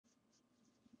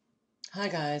Hi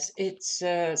guys, it's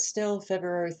still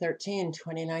February 13,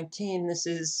 2019. This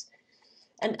is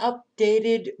an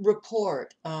updated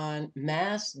report on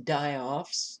mass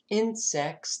die-offs,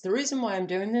 insects. The reason why I'm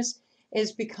doing this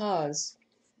is because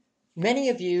many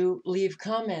of you leave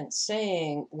comments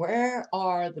saying, where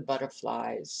are the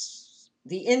butterflies?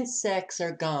 The insects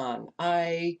are gone.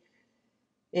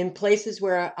 In places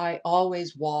where I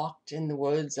always walked in the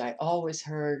woods, I always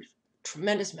heard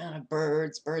tremendous amount of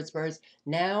birds, birds, birds.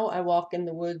 Now I walk in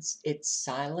the woods, it's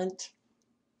silent.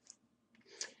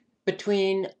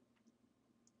 Between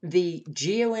the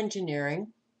geoengineering,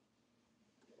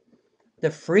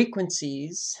 the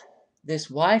frequencies, this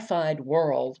Wi-Fi'd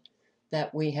world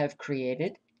that we have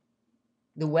created,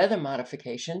 the weather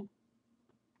modification,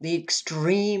 the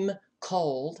extreme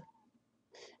cold,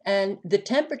 and the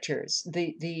temperatures,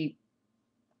 the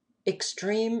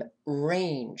extreme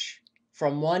range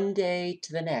from one day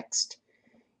to the next,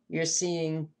 you're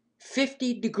seeing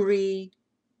 50-degree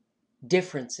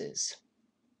differences.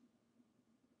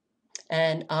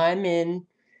 And I'm in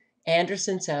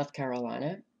Anderson, South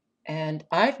Carolina, and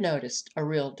I've noticed a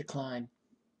real decline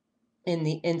in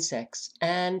the insects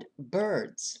and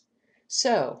birds.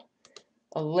 So,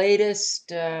 a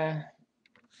latest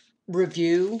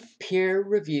review,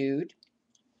 peer-reviewed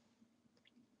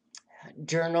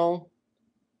journal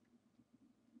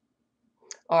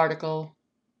article,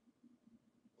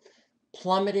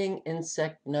 plummeting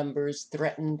insect numbers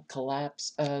threaten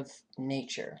collapse of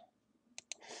nature.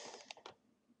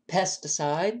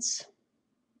 Pesticides,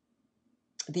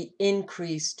 the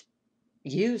increased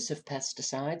use of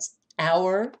pesticides,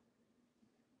 our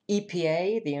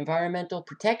EPA, the Environmental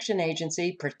Protection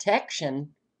Agency, protection,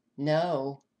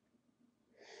 no.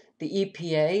 The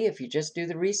EPA, if you just do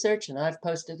the research, and I've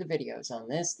posted the videos on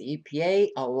this, the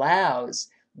EPA allows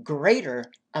greater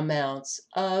amounts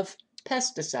of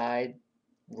pesticide,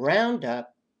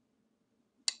 Roundup,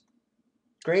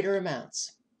 greater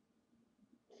amounts.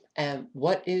 And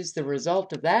what is the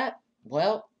result of that?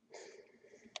 Well,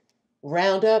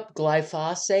 Roundup,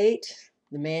 glyphosate,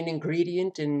 the main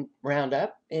ingredient in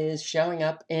Roundup, is showing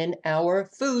up in our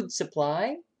food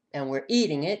supply, and we're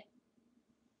eating it.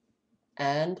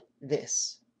 And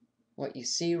this, what you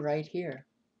see right here.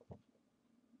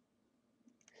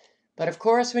 But of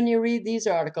course, when you read these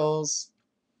articles,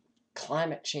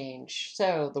 climate change.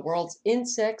 So the world's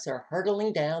insects are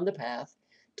hurtling down the path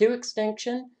to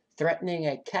extinction, threatening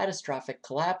a catastrophic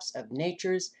collapse of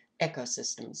nature's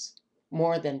ecosystems.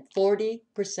 More than 40%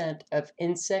 of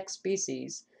insect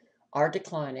species are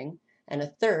declining, and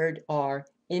a third are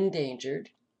endangered.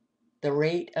 The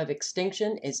rate of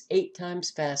extinction is 8 times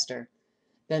faster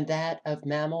than that of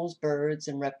mammals, birds,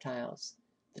 and reptiles.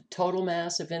 The total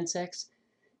mass of insects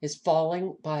is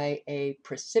falling by a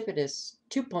precipitous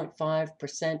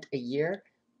 2.5% a year.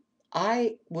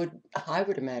 I would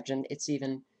imagine it's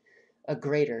even a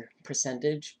greater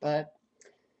percentage, but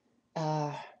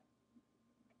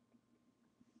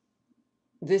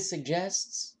this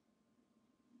suggests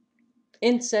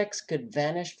insects could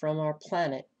vanish from our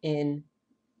planet in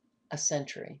a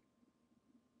century.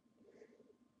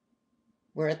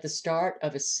 We're at the start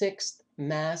of a 6th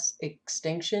mass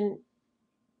extinction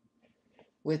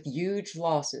with huge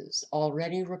losses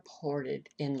already reported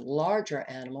in larger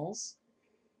animals,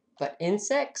 but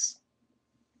insects,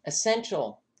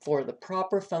 essential for the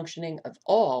proper functioning of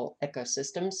all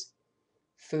ecosystems,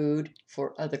 food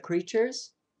for other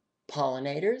creatures,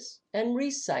 pollinators, and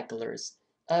recyclers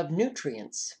of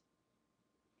nutrients.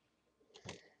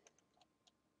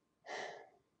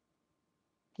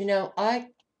 You know,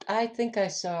 I think I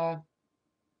saw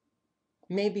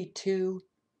maybe 2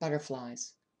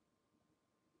 butterflies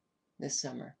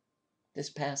this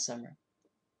past summer.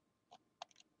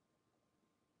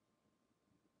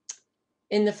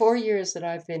 In the 4 years that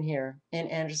I've been here in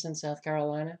Anderson, South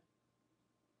Carolina,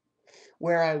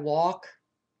 where I walk,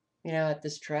 at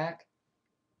this track,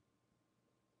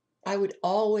 I would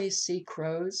always see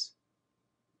crows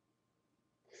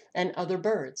and other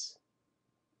birds.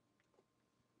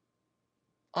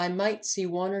 I might see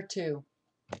 1 or 2.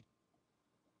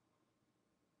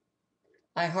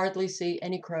 I hardly see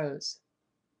any crows.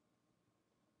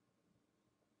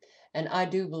 And I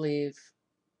do believe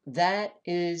that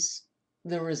is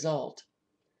the result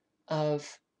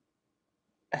of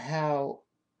how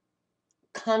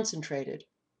concentrated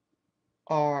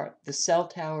are the cell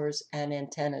towers and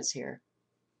antennas here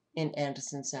in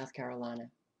Anderson, South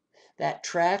Carolina. That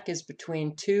track is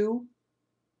between 2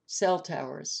 cell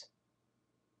towers.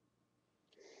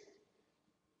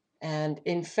 And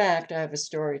in fact, I have a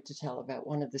story to tell about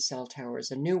one of the cell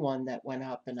towers, a new one that went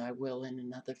up, and I will in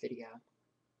another video.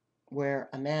 where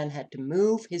a man had to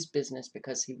move his business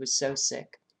because he was so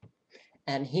sick.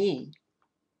 And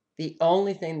the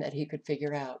only thing that he could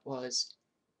figure out was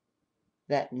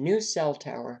that new cell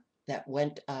tower that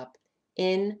went up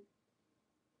in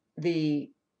the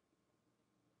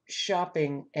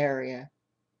shopping area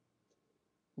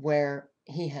where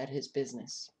he had his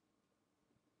business.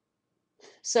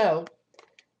 So,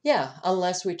 yeah,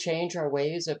 unless we change our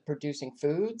ways of producing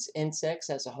foods, insects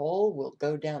as a whole will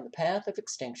go down the path of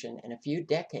extinction in a few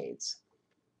decades.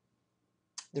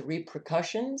 The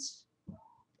repercussions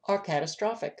are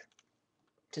catastrophic,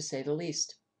 to say the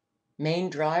least.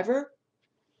 Main driver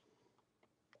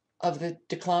of the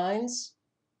declines,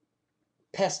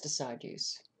 pesticide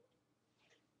use.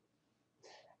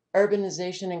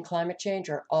 Urbanization and climate change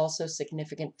are also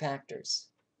significant factors,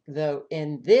 though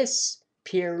in this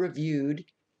peer-reviewed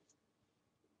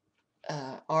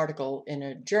article in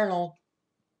a journal,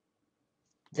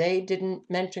 they didn't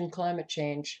mention climate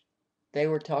change. They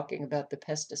were talking about the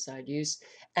pesticide use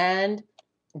and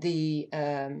the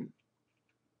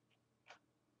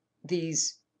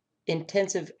these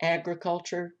intensive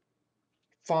agriculture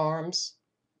farms.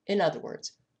 In other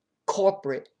words,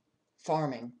 corporate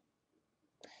farming.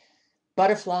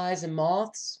 Butterflies and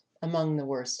moths among the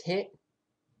worst hit.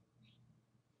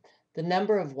 The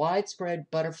number of widespread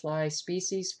butterfly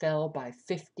species fell by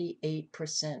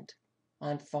 58%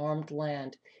 on farmed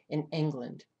land in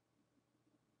England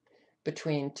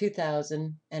between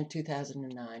 2000 and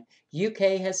 2009.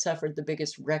 UK has suffered the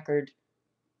biggest recorded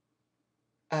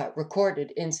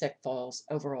insect falls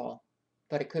overall,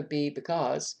 but it could be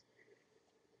because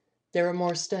there are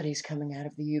more studies coming out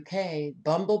of the UK.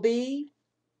 Bumblebee,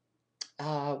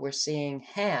 we're seeing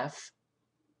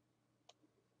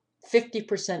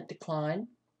 50% decline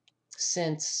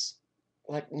since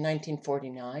like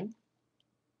 1949.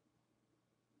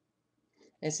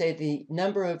 They say the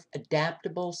number of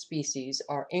adaptable species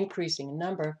are increasing in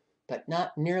number, but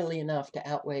not nearly enough to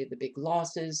outweigh the big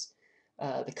losses.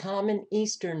 The common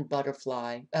eastern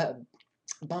bumblebee,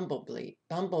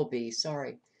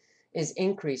 is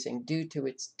increasing due to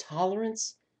its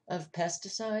tolerance of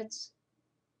pesticides.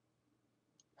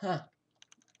 Huh.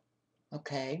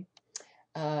 Okay.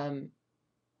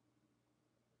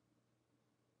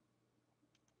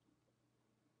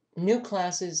 New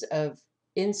classes of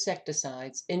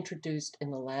insecticides introduced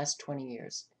in the last 20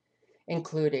 years,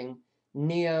 including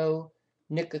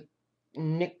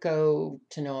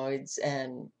neonicotinoids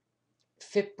and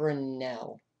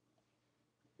fipronil,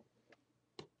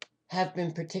 have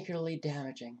been particularly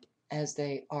damaging as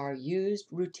they are used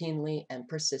routinely and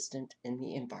persistent in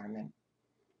the environment.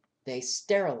 They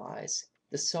sterilize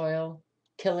the soil,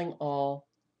 killing all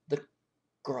the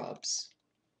grubs.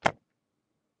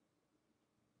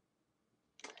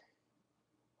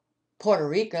 Puerto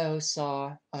Rico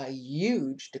saw a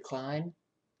huge decline.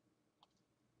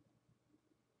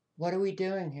 What are we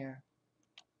doing here?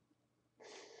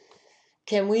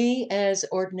 Can we, as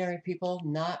ordinary people,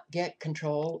 not get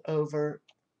control over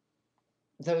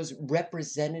those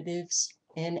representatives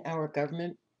in our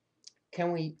government?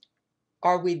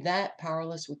 Are we that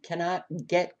powerless? We cannot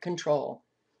get control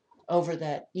over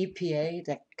that EPA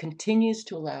that continues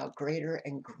to allow greater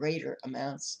and greater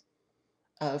amounts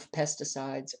of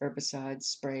pesticides, herbicides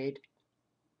sprayed.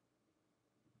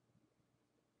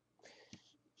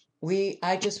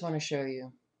 I just want to show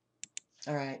you.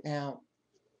 All right, now,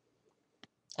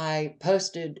 I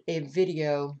posted a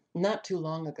video not too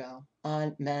long ago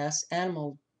on mass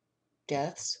animal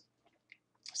deaths.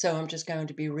 So I'm just going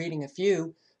to be reading a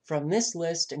few from this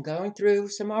list and going through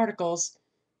some articles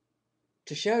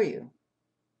to show you.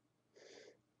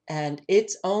 And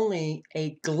it's only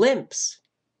a glimpse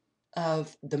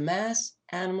of the mass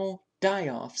animal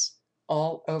die-offs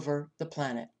all over the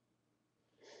planet.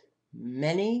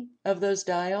 Many of those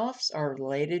die-offs are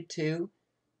related to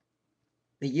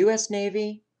the US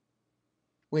Navy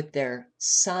with their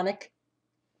sonic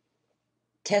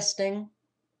testing.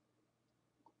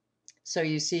 So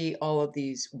you see all of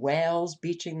these whales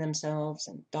beaching themselves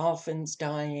and dolphins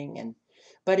dying,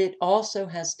 but it also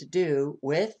has to do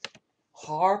with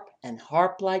HAARP and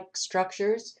HAARP-like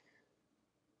structures,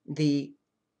 the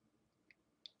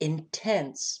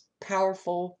intense,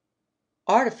 powerful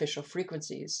artificial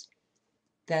frequencies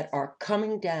that are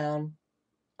coming down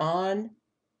on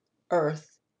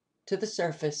Earth to the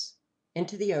surface,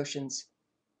 into the oceans,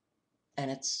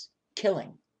 and it's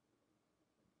killing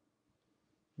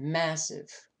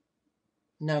massive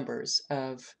numbers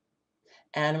of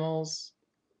animals,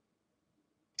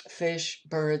 fish,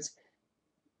 birds.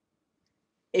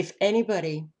 If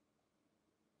anybody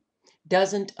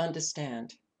doesn't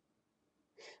understand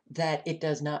that it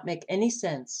does not make any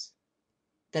sense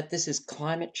that this is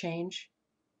climate change,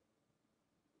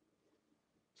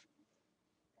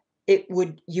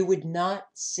 you would not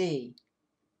see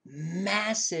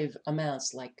massive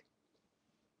amounts, like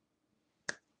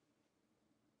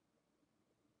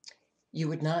you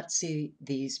would not see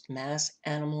these mass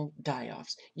animal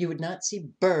die-offs. You would not see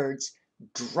birds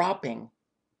dropping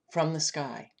from the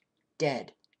sky,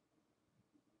 dead,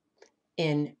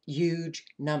 in huge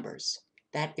numbers.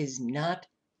 That is not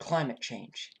climate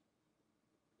change.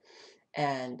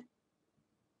 And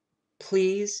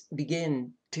please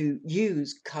begin to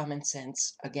use common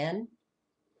sense again.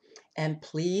 And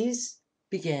please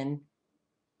begin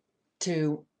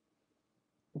to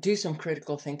do some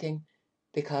critical thinking,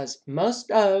 because most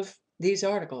of these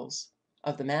articles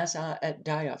of the mass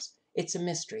die-offs, it's a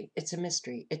mystery, it's a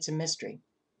mystery, it's a mystery.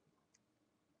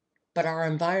 But our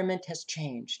environment has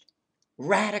changed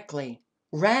radically,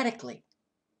 radically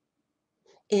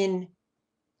in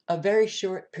a very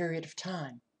short period of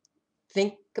time.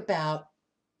 Think about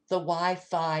the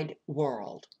Wi-Fi'd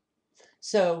world.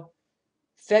 So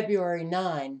February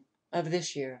 9 of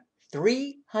this year,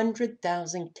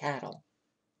 300,000 cattle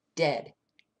dead.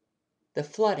 The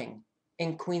flooding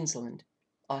in Queensland,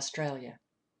 Australia.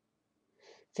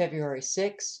 February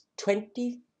 6,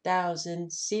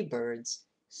 20,000 seabirds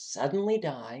suddenly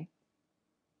die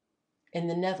in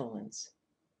the Netherlands.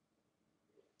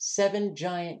 7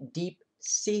 giant deep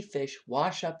sea fish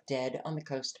wash up dead on the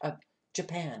coast of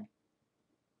Japan.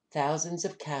 Thousands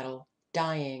of cattle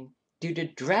dying due to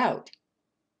drought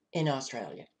in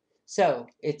Australia. So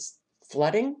it's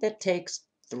flooding that takes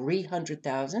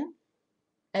 300,000,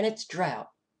 and it's drought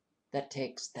that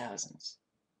takes thousands.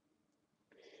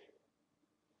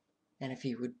 And if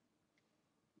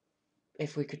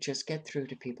we could just get through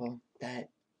to people that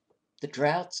the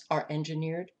droughts are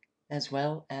engineered as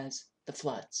well as the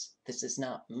floods. This is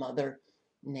not Mother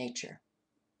Nature.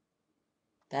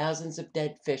 Thousands of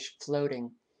dead fish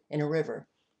floating in a river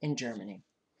in Germany.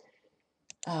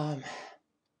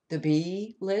 The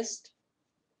bee list: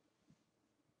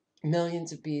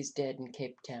 millions of bees dead in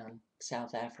Cape Town,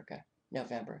 South Africa,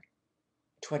 November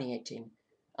 2018.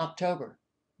 October,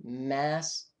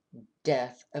 mass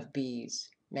death of bees,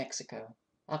 Mexico.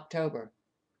 October,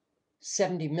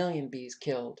 70 million bees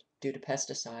killed due to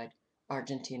pesticide,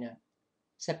 Argentina.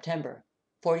 September,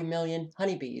 40 million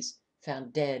honeybees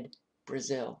found dead,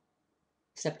 Brazil.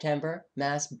 September,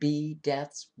 mass bee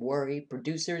deaths worry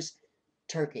producers,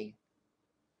 Turkey.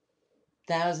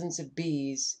 Thousands of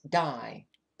bees die,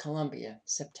 Colombia,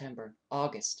 September.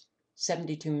 August,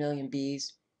 72 million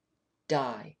bees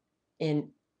die in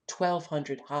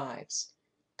 1,200 hives,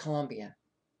 Colombia.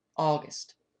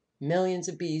 August, millions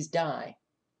of bees die,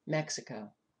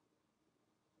 Mexico.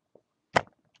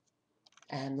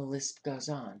 And the list goes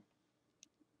on.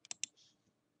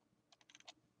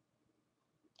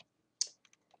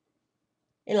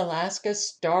 In Alaska,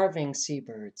 starving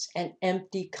seabirds and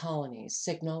empty colonies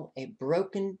signal a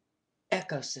broken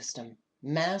ecosystem.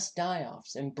 Mass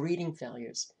die-offs and breeding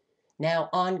failures, now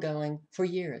ongoing for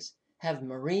years, have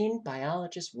marine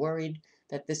biologists worried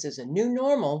that this is a new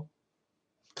normal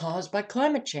caused by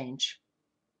climate change.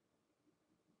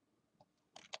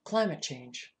 Climate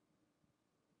change.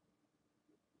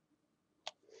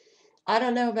 I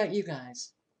don't know about you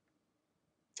guys,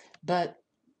 but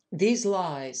these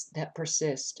lies that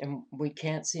persist and we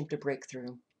can't seem to break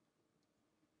through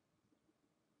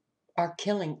are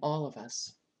killing all of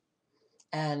us.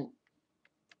 And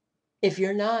if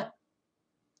you're not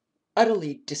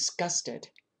utterly disgusted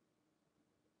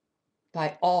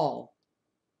by all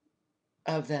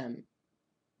of them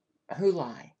who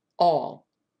lie, all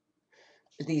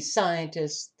these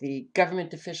scientists, the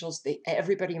government officials,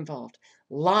 everybody involved,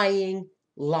 lying,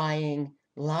 lying,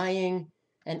 lying,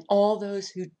 and all those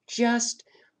who just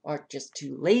are just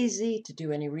too lazy to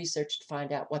do any research to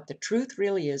find out what the truth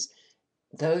really is,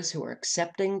 those who are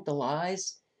accepting the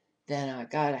lies, then I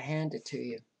gotta hand it to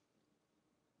you.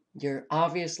 You're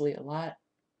obviously a lot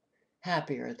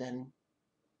happier than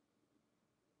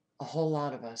a whole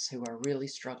lot of us who are really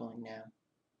struggling now.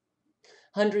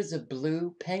 Hundreds of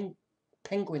blue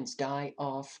penguins die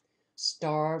off,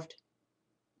 starved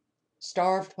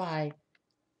by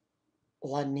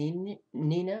La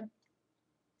Nina,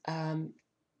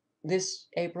 this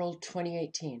April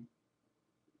 2018.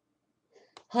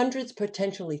 Hundreds,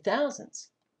 potentially thousands,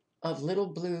 of little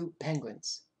blue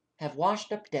penguins have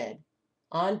washed up dead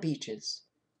on beaches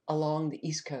along the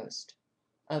east coast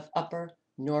of Upper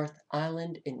North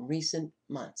Island in recent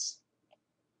months.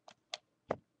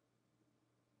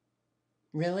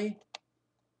 Really?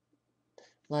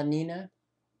 La Nina?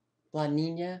 La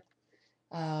Nina?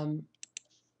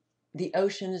 The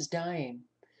ocean is dying.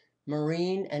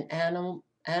 Marine and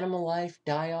animal life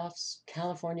die-offs.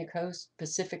 California coast,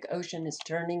 Pacific Ocean is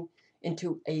turning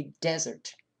into a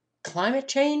desert. Climate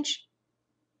change?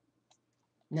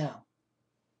 No.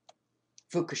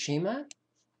 Fukushima?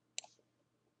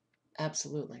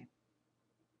 Absolutely.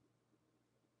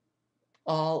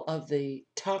 All of the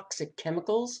toxic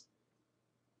chemicals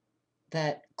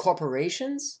that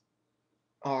corporations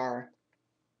are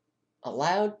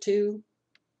allowed to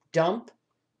dump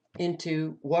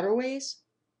into waterways,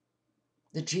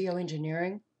 the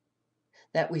geoengineering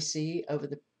that we see over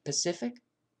the Pacific,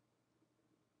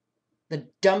 the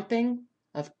dumping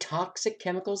of toxic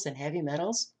chemicals and heavy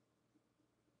metals.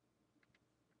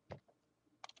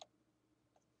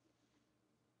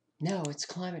 No, it's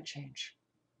climate change.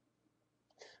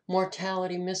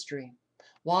 Mortality mystery.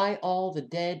 Why all the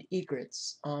dead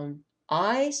egrets on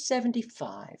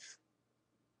I-75?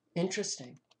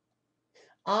 Interesting.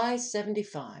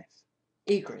 I-75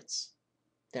 egrets,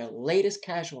 their latest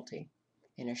casualty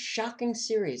in a shocking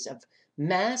series of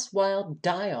mass wild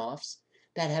die-offs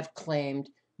that have claimed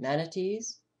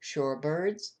manatees,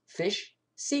 shorebirds, fish,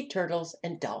 sea turtles,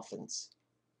 and dolphins,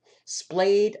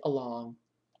 splayed along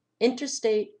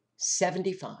Interstate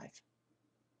 75.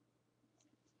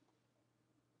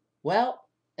 Well,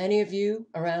 any of you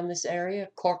around this area,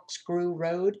 Corkscrew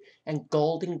Road and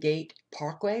Golden Gate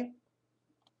Parkway?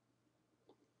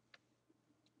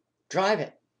 Drive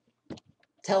it.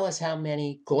 Tell us how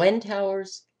many Gwen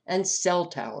towers and cell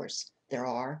towers there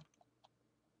are.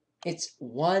 It's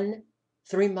one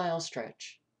 3-mile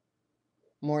stretch.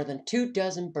 More than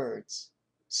 24 birds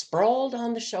sprawled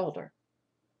on the shoulder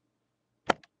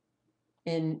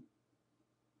in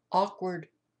awkward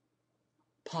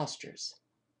postures,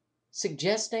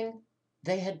 suggesting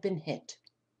they had been hit.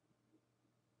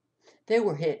 They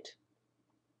were hit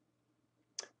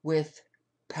with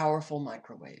powerful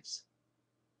microwaves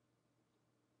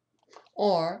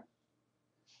or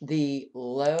the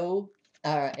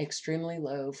extremely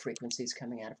low frequencies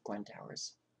coming out of Gwen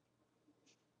towers.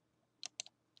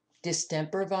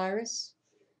 Distemper virus.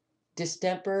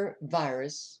 Distemper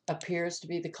virus appears to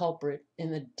be the culprit in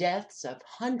the deaths of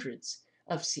hundreds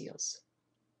of seals.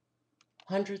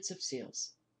 Hundreds of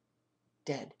seals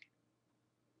dead.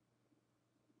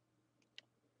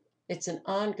 It's an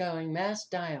ongoing mass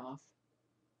die-off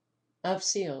of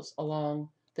seals along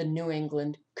the New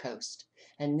England coast.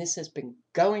 And this has been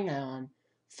going on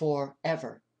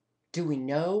forever. Do we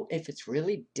know if it's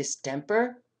really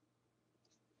distemper?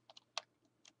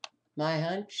 My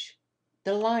hunch,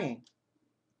 they're lying.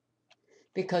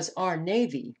 Because our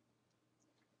Navy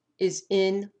is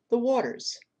in the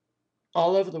waters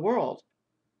all over the world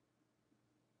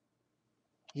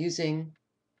using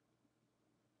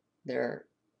their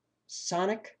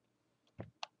sonic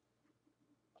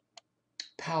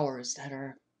powers that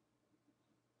are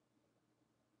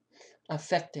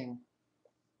affecting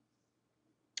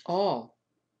all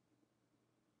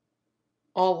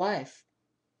life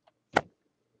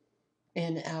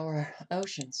in our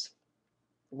oceans.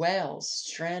 Whales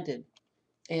stranded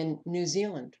in New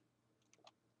Zealand.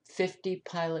 50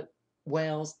 pilot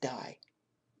whales die.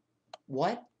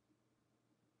 What?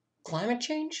 Climate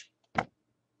change?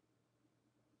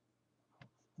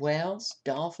 Whales,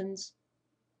 dolphins?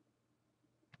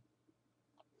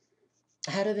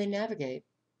 How do they navigate?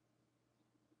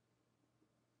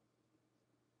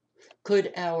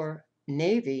 Could our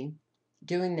Navy,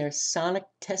 doing their sonic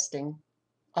testing,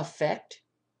 affect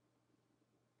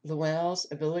the whale's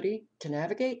ability to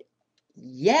navigate?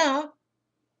 Yeah.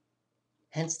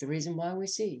 Hence the reason why we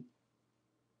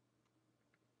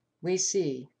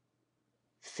see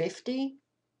 50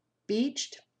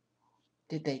 beached.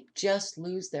 Did they just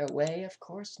lose their way? Of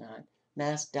course not.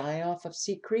 Mass die-off of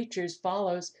sea creatures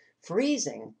follows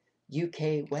freezing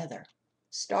UK weather.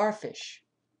 Starfish,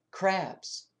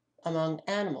 crabs, among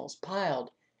animals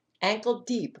piled ankle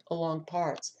deep along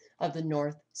parts of the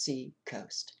North Sea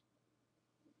coast.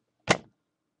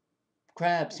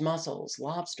 Crabs, mussels,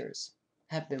 lobsters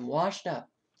have been washed up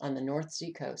on the North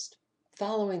Sea coast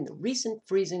following the recent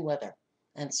freezing weather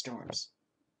and storms.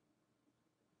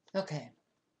 Okay.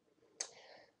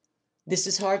 This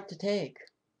is hard to take,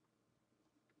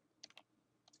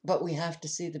 but we have to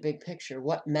see the big picture.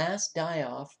 What mass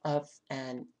die-off of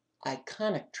an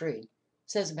iconic tree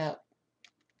says about,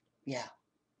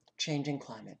 changing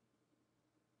climate.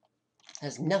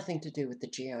 Has nothing to do with the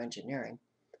geoengineering,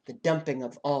 the dumping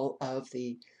of all of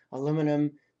the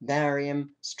aluminum,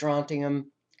 barium,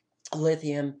 strontium,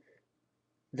 lithium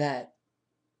that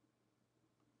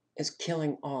is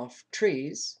killing off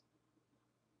trees.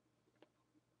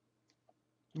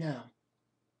 No.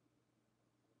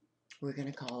 We're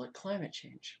going to call it climate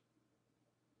change.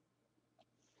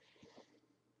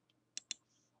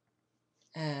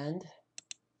 And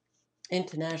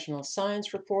international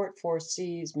science report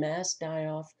foresees mass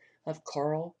die-off of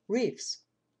coral reefs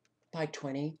by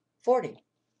 2040.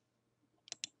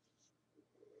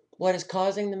 What is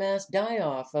causing the mass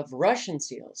die-off of Russian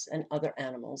seals and other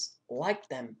animals like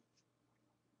them?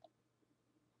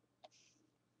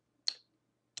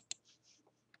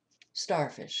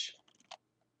 Starfish.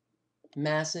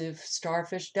 Massive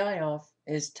starfish die-off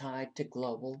is tied to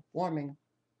global warming.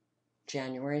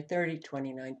 January 30,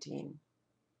 2019.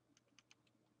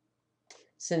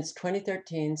 Since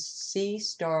 2013, sea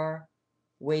star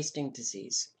wasting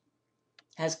disease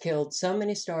has killed so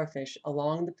many starfish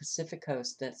along the Pacific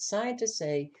coast that scientists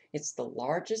say it's the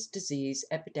largest disease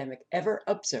epidemic ever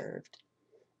observed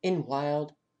in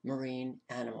wild marine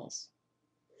animals.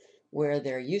 Where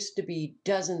there used to be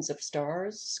dozens of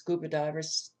stars, scuba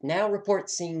divers now report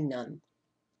seeing none.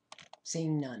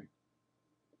 Seeing none.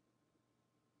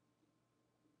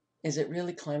 Is it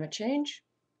really climate change?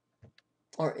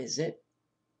 Or is it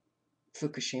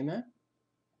Fukushima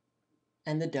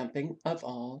and the dumping of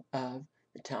all of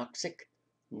the toxic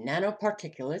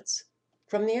nanoparticulates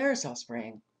from the aerosol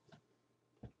spraying?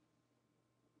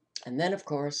 And then, of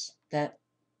course, that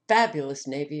fabulous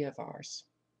Navy of ours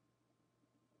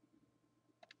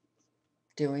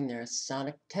doing their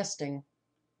sonic testing,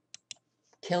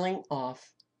 killing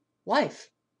off life.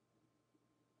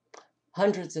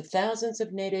 Hundreds of thousands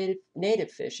of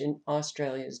native fish in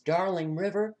Australia's Darling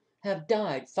River have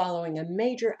died following a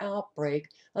major outbreak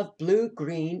of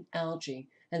blue-green algae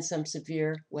and some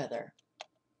severe weather.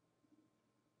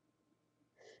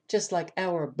 Just like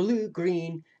our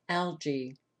blue-green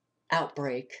algae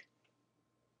outbreak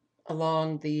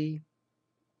along the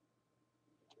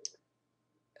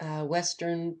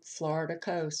western Florida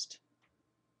coast.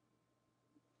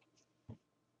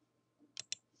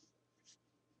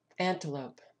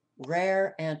 Antelope,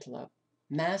 rare antelope,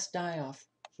 mass die-off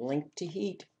linked to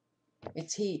heat.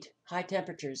 It's heat, high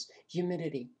temperatures,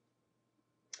 humidity,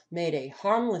 made a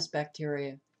harmless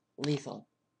bacteria lethal.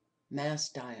 Mass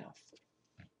die-off.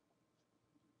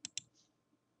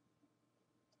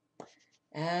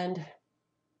 And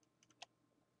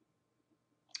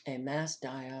a mass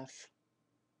die-off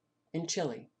in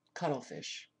Chile,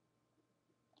 cuttlefish.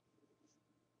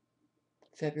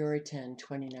 February 10,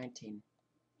 2019.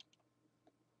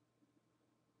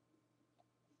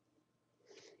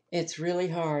 It's really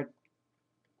hard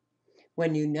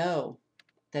when you know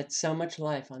that so much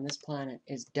life on this planet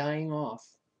is dying off,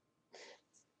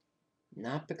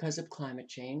 not because of climate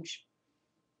change,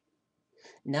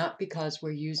 not because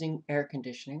we're using air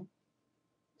conditioning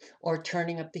or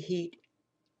turning up the heat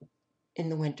in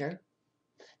the winter,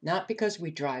 not because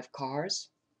we drive cars,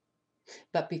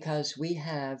 but because we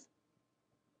have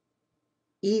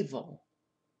evil,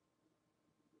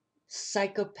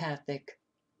 psychopathic,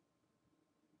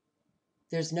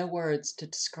 there's no words to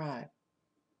describe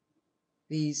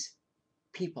these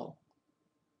people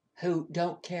who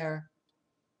don't care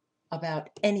about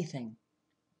anything,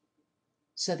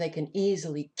 so they can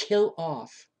easily kill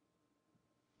off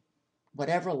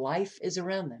whatever life is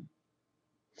around them.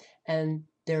 And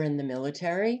they're in the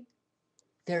military,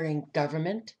 they're in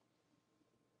government,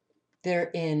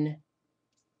 they're in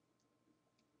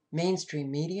mainstream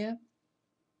media,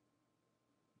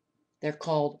 they're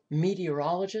called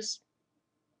meteorologists,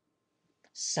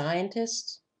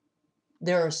 scientists.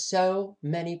 There are so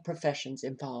many professions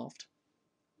involved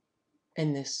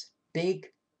in this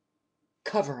big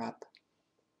cover-up.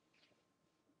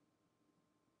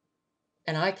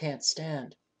 And I can't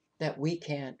stand that we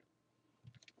can't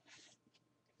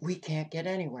get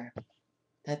anywhere,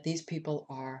 that these people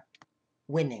are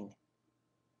winning.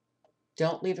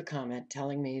 Don't leave a comment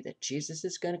telling me that Jesus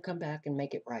is going to come back and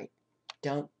make it right.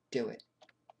 Don't do it.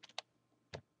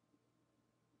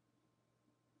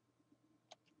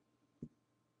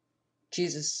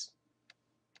 Jesus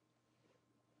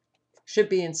should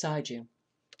be inside you,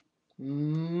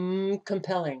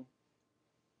 compelling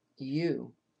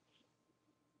you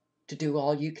to do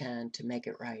all you can to make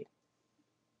it right.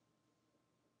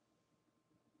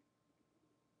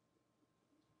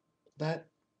 But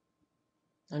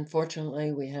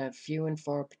unfortunately, we have few and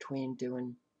far between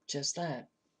doing just that.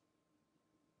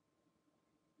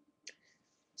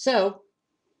 So,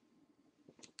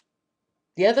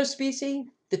 the other species,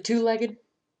 the two-legged,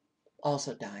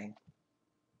 also dying.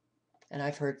 And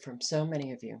I've heard from so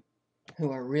many of you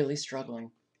who are really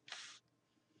struggling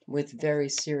with very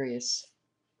serious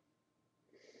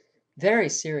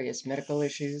medical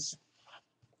issues,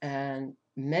 and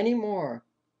many more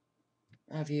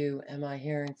of you am I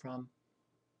hearing from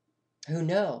who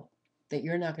know that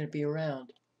you're not going to be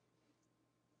around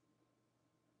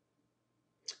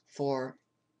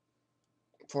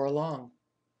for long.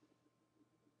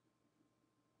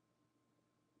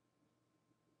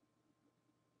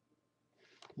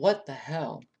 What the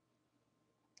hell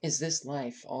is this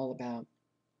life all about?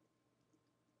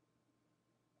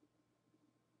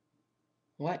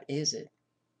 What is it?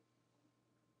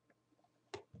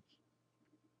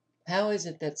 How is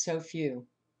it that so few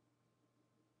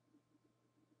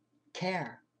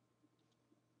care?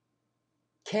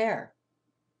 Care.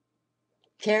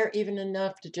 Care even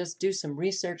enough to just do some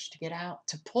research to get out,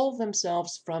 to pull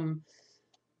themselves from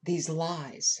these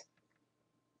lies.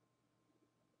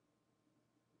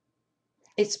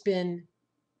 It's been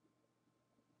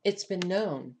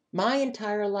known my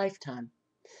entire lifetime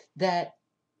that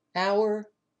our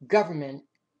government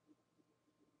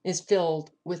is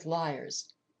filled with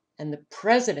liars, and the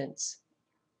presidents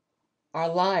are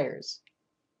liars.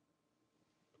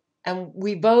 And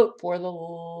we vote for the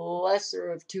lesser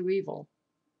of two evil.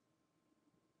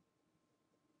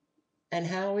 And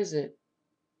how is it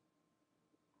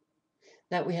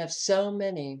that we have so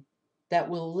many that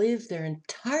will live their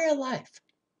entire life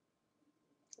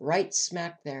right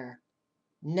smack there,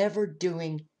 never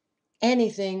doing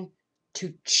anything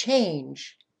to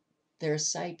change their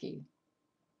psyche?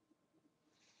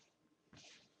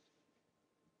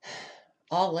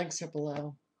 All links are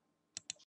below.